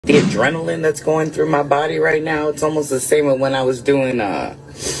The adrenaline that's going through my body right now, it's almost the same as when I was doing, I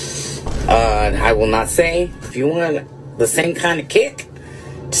will not say. If you want the same kind of kick,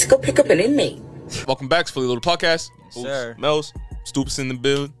 just go pick up an inmate. Welcome back to Philly Little Podcast. Yes, sir. Melz Stoops in the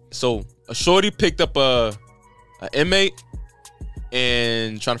build. So, a shorty picked up a inmate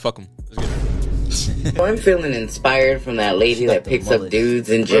and trying to fuck him. Let's get it. I'm feeling inspired from that lady that picks up dudes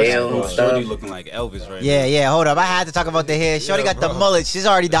in jail and stuff. Shorty looking like Elvis right now. Yeah, hold up. I had to talk about the hair. Shorty got the mullet. She's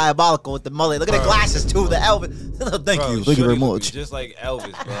already diabolical with the mullet. Look at the glasses, too. The Elvis. Thank you. Thank you very much. Just like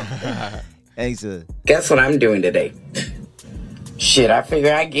Elvis, bro. Thanks, sir. Guess what I'm doing today? Shit, I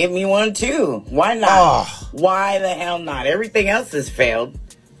figure I'd give me one, too. Why not? Oh. Why the hell not? Everything else has failed.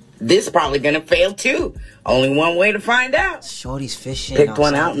 This probably gonna fail, too. Only one way to find out. Shorty's fishing. Picked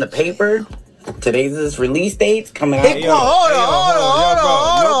one out in the paper. Today's his release date's coming out. Pick one. Hold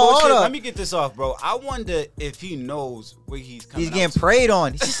on. Let me get this off, bro. I wonder if he knows where he's coming He's getting preyed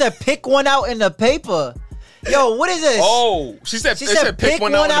on. She said pick one out in the paper. Yo, what is this? Oh, she said pick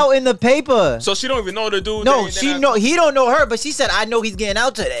one out in the paper. So she don't even know the dude. No, he don't know her, but she said, I know he's getting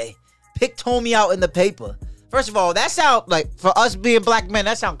out today. Picked homie out in the paper. First of all, that sound like, for us being black men,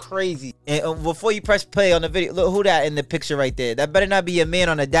 that sound crazy. And before you press play on the video, look who that in the picture right there. That better not be a man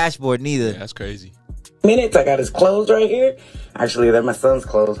on the dashboard neither. Yeah, that's crazy. Minutes, I got his clothes right here. Actually, they're my son's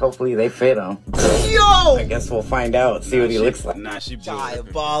clothes. Hopefully they fit him. Yo! I guess we'll find out, see what he looks like. Nah, she blue.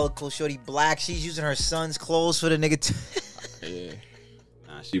 Diabolical. Shorty black. She's using her son's clothes for the nigga. Yeah.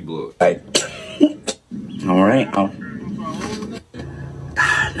 Nah, she blew it. All right.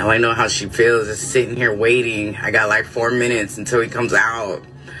 Now I know how she feels just sitting here waiting. I got like 4 minutes until he comes out.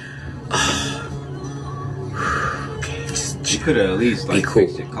 Okay, She could have at least like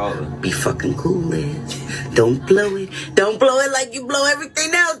fixed your collar. Be fucking cool, Liz. Don't blow it. Don't blow it like you blow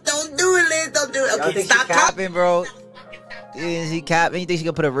everything else. Don't do it, Liz. Don't do it. Okay, think stop she capping, bro. Is he capping? You think she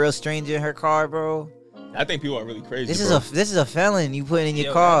gonna put a real stranger in her car, bro? I think people are really crazy. This is a felon you putting in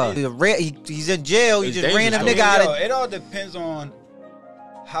your car. He's in jail. You just ran him nigga out of. It all depends on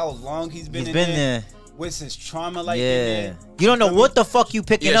how long he's been there. What's his trauma like? Yeah. You don't know what the fuck you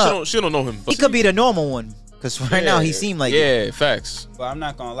picking up. She don't know him. He could be the normal one. Because right now he seemed like it. Facts. But I'm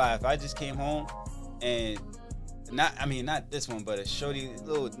not gonna lie, if I just came home and not this one, but a shorty a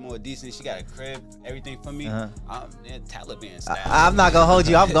little more decent, she got a crib, everything for me. I'm Taliban style. I'm not gonna hold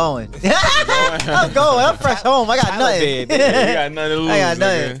you. I'm going. I'm going. I'm fresh home. I got nothing. You got nothing to lose. I got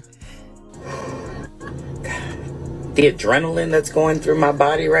nothing. The adrenaline that's going through my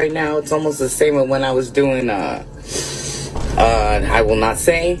body right now, it's almost the same as when I was doing I will not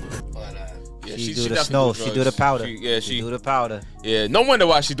say. She do the snow. She do the powder. She do the powder. Yeah, no wonder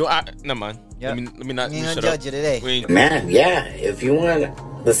why she do. Never mind. Yep. Let me not. We ain't gonna judge you today. Man, yeah. If you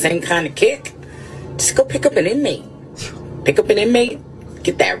want the same kind of kick, just go pick up an inmate. Pick up an inmate.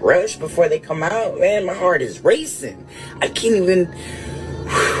 Get that rush before they come out. Man, my heart is racing. I can't even.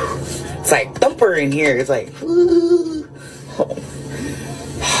 It's like thumper in here. It's like.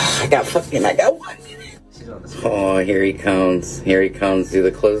 I got 1 minute. Oh, here he comes. Here he comes. Do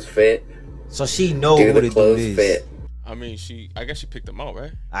the clothes fit? So she knows do who the the clothes dude is. fit. I mean, I guess she picked him out,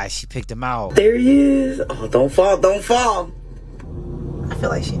 right? She picked him out. There he is. Oh, don't fall, don't fall. I feel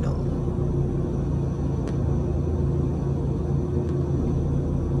like she knows.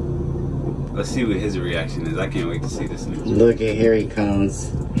 Let's see what his reaction is. I can't wait to see this nigga. Look at, here he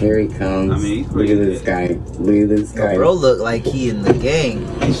comes. Here he comes. I mean, look at this guy. Look at this guy. Bro, look like he in the gang.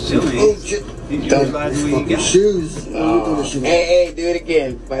 He's chilling. He's utilizing what he got. Shoes. Hey, do it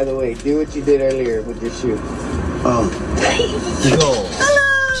again. By the way, do what you did earlier with your shoes. Yo.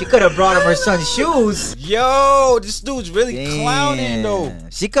 She could have brought him her son's shoes. Yo, this dude's really clowning though.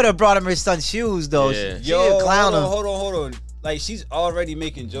 She could have brought him her son's shoes though. Yeah. She didn't clown him. Hold on. Like she's already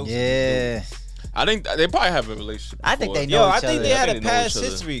making jokes. Yeah. I think they probably have a relationship. I think they Yo, know each I other. think they had a past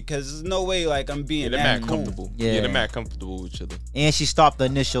history because there's no way like I'm being they're that mad cool. comfortable. Yeah. They're mad comfortable with each other. And she stopped the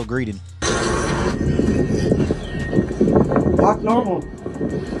initial greeting. Walk normal.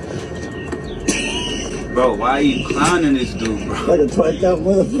 Bro, why are you clowning this dude, bro? Like a twiked out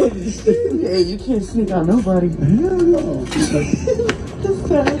motherfucker. Hey, you can't sneak on nobody. Hell no.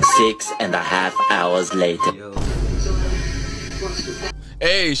 6.5 hours later. Yo.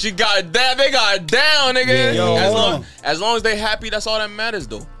 Hey, she got that. They got down, nigga. Yeah. As long as they happy, that's all that matters,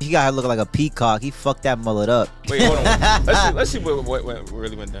 though. He got her looking like a peacock. He fucked that mullet up. Wait, hold on. Let's see what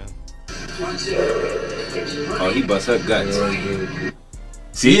really went down. Oh, he bust her guts.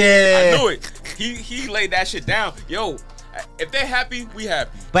 See? Yeah. I knew it. He laid that shit down. Yo, if they're happy, we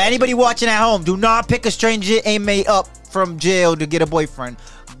happy. But anybody watching at home, do not pick a stranger inmate up from jail to get a boyfriend.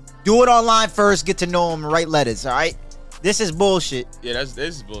 Do it online first. Get to know him. Write letters. All right. This is bullshit. Yeah, this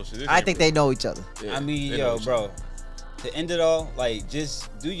is bullshit. This I ain't think real. they know each other. Yeah, I mean, they know yo, each bro. To end it all, like,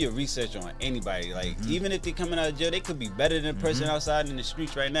 just do your research on anybody. Like, even if they coming out of jail, they could be better than the person outside in the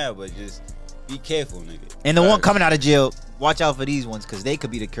streets right now. But just be careful, nigga. And the one coming out of jail, watch out for these ones because they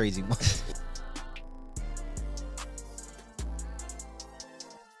could be the crazy ones.